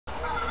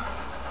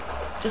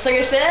Just like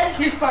I said,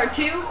 here's part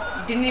 2.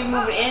 Didn't even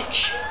move an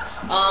inch.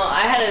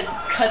 I had to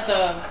cut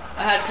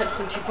this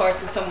in 2 parts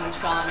because someone was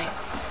calling me.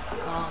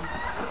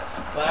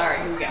 But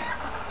alright, here we go.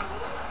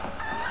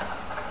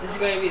 This is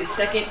going to be the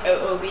second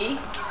OOB.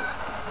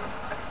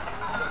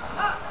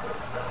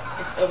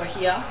 It's over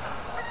here.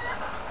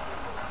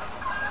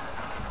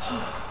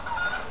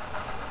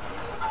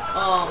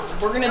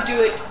 We're gonna do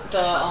it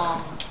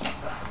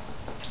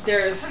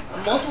there's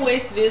multiple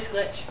ways to do this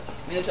glitch.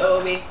 This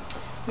OOB.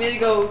 You either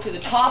go to the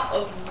top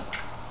of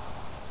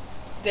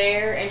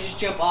there and just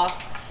jump off,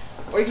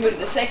 or you can go to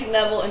the second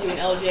level and do an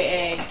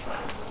LJA,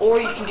 or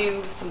you can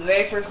do from the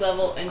very first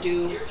level and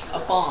do a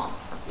bomb.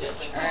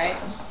 Alright?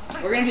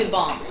 We're gonna do the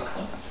bomb.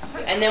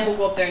 And then we'll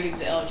go up there and do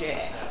the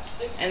LJA.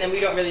 And then we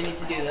don't really need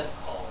to do the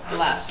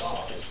last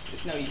one.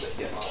 There's no use to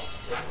do it.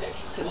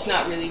 Because it's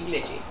not really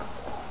glitchy.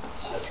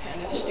 It's just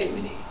kind of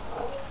stupidy.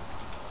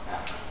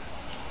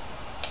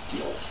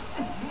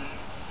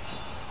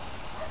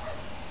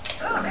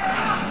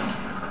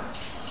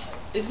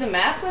 Is the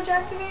map glitch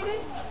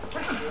activated?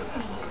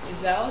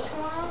 Is that what's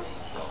going on?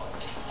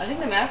 I think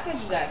the map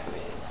glitch is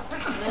activated.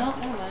 No,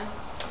 never mind.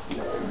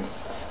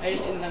 I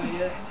just didn't let me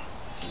do it.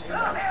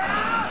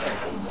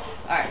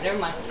 Alright, never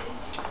mind.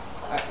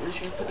 Alright, we're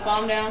just gonna put the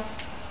bomb down.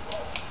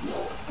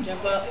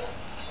 Jump up.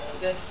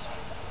 Like this.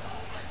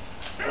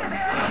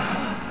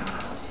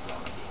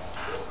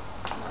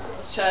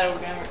 Let's try it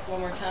again one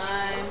more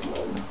time.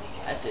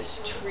 At this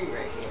tree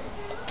right here.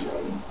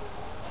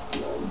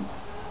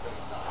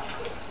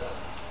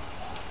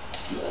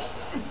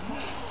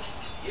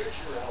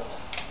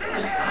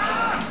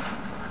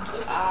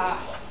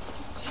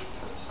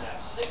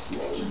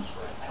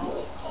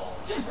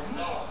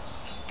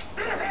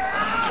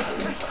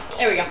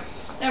 There we go.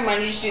 Never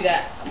mind, you just do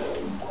that.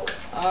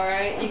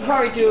 Alright, you can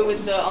probably do it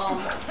with the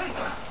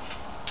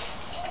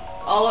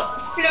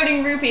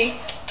floating rupee.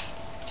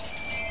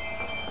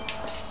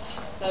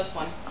 That was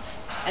fun.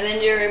 And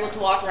then you're able to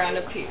walk around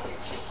up here.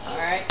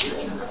 Alright?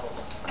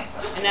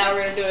 And now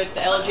we're going to do it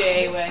the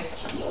LJA way.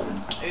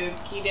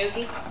 Okie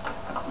dokie.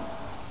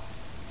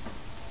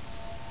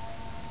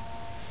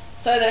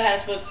 Sorry that I had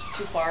to split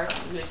too far.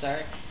 I'm really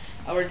sorry.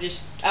 I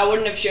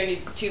wouldn't have shown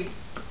you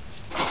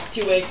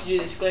two ways to do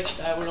this glitch.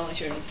 I would only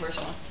show you the first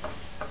one.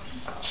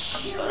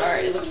 But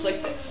alright, it looks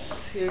like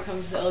this. Here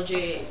comes the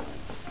LJA.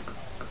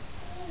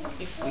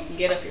 If we can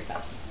get up here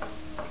fast enough.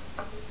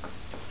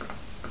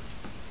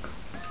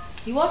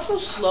 He walks so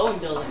slow in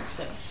buildings.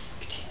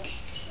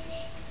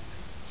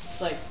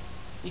 It's like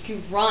you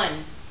can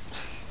run.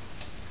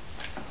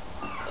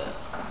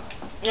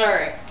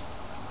 Alright.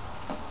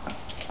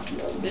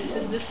 This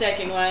is the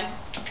second way.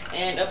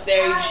 And up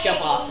there you just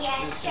jump off.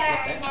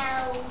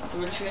 So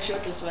we're just going to show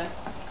it this way.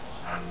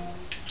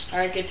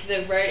 Alright, get to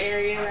the right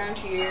area around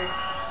here.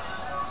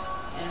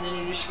 And then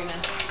you're just going to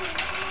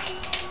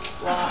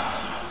walk.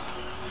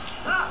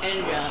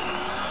 And jump.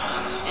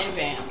 And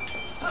bam.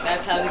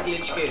 That's how the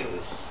glitch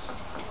goes.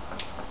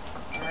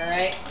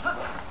 Alright.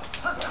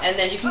 And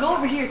then you can go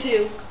over here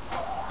too.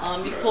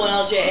 You can pull an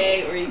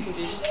LJA or you can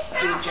just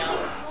do a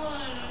jump.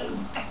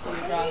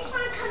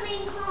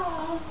 Coming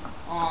home.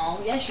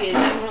 Oh, yeah, she is. She's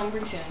coming home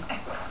pretty soon.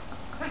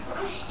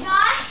 Who's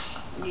Josh?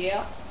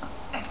 Yep.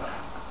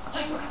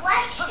 And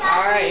what's Josh?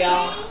 Alright,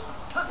 y'all.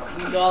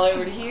 We can go all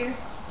over to here.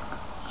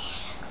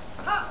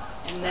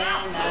 And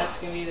then that's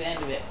going to be the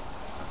end of it.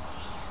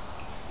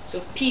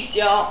 So, peace,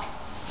 y'all.